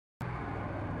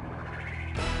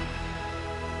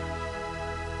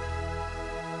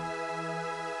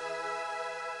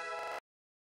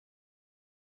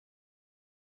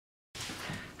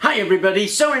Hi everybody,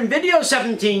 so in video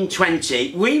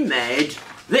 1720 we made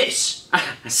this.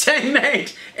 I say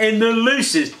made in the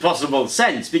loosest possible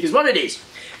sense, because what it is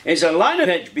a line of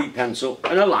HB pencil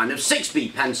and a line of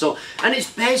 6B pencil, and it's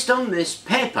based on this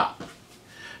paper.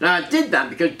 Now I did that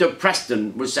because Doug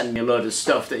Preston was sending me a load of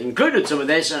stuff that included some of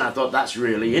this, and I thought that's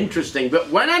really interesting.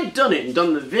 But when I'd done it and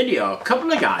done the video, a couple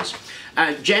of guys,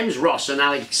 James Ross and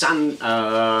Alexanier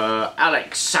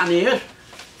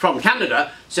from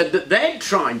Canada, said that they'd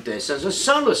tried this as a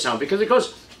solar cell because of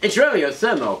course it's really a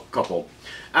thermocouple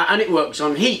and it works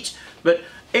on heat. But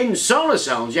in solar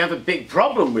cells you have a big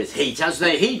problem with heat. As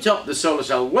they heat up, the solar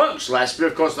cell works less, but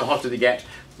of course the hotter they get,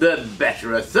 the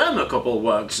better a thermocouple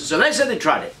works. So they said they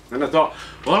tried it, and I thought,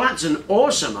 well, that's an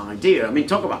awesome idea. I mean,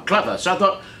 talk about clever. So I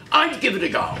thought I'd give it a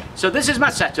go. So this is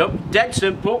my setup, dead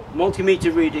simple,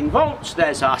 multimeter reading volts.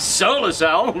 There's our solar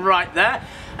cell right there,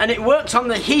 and it works on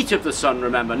the heat of the sun,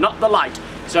 remember, not the light.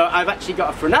 So I've actually got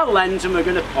a Fresnel lens, and we're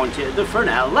going to point it at the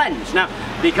Fresnel lens. Now,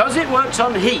 because it works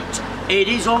on heat, it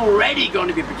is already going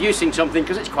to be producing something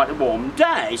because it's quite a warm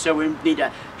day, so we need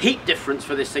a heat difference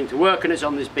for this thing to work, and it's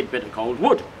on this big bit of cold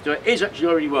wood. So it is actually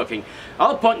already working.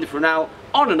 I'll point the Fresnel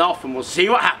on and off and we'll see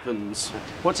what happens.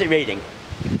 What's it reading?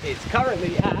 It's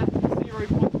currently at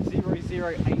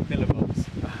 0.008 millivolts.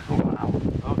 Oh, wow.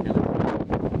 Okay.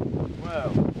 Whoa.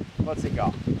 What's it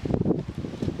got?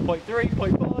 0.3,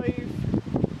 0.5,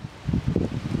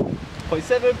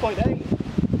 0.7, 0.8.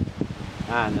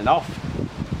 And then off.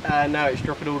 And now it's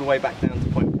dropping all the way back down to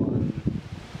 0.1,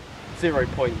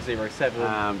 0.07.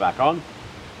 And back on.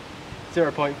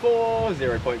 0.4,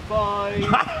 0.5.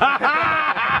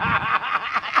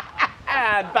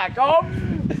 And back on.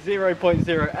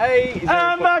 0.08.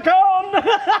 And back on.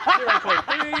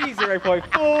 0.3,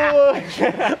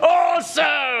 0.4.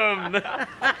 Awesome!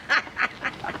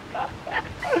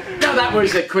 Now that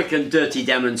was a quick and dirty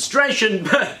demonstration,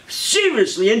 but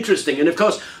seriously interesting, and of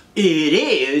course it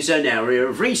is an area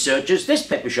of research, as this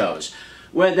paper shows,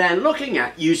 where they're looking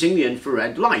at using the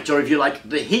infrared light, or if you like,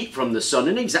 the heat from the sun,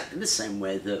 in exactly the same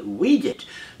way that we did.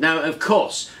 Now, of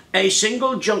course, a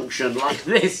single junction like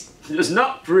this does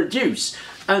not produce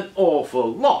an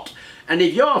awful lot. And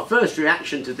if your first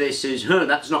reaction to this is,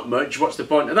 that's not much, what's the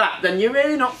point of that? Then you're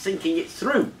really not thinking it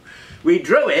through. We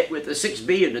drew it with a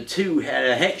 6B and a 2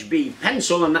 HB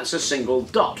pencil, and that's a single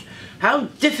dot. How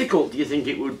difficult do you think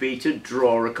it would be to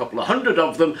draw a couple of hundred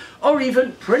of them, or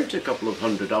even print a couple of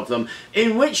hundred of them?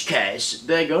 In which case,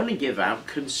 they're going to give out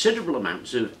considerable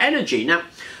amounts of energy. Now,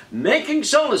 making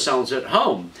solar cells at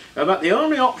home, about the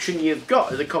only option you've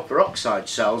got are the copper oxide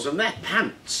cells, and they're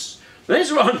pants.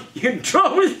 This one, you can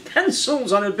draw with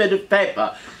pencils on a bit of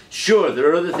paper. Sure, there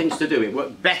are other things to do. It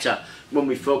worked better when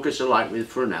we focus a light with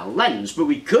Fresnel lens, but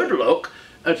we could look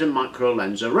at a micro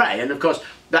lens array, and of course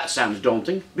that sounds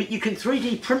daunting, but you can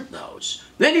 3D print those.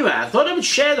 Anyway, I thought I would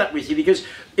share that with you because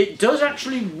it does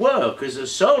actually work as a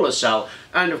solar cell,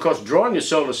 and of course drawing a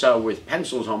solar cell with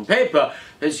pencils on paper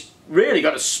has really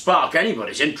got to spark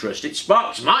anybody's interest. It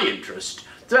sparks my interest.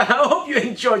 So I hope you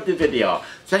enjoyed the video.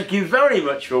 Thank you very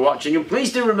much for watching, and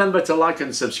please do remember to like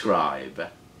and subscribe.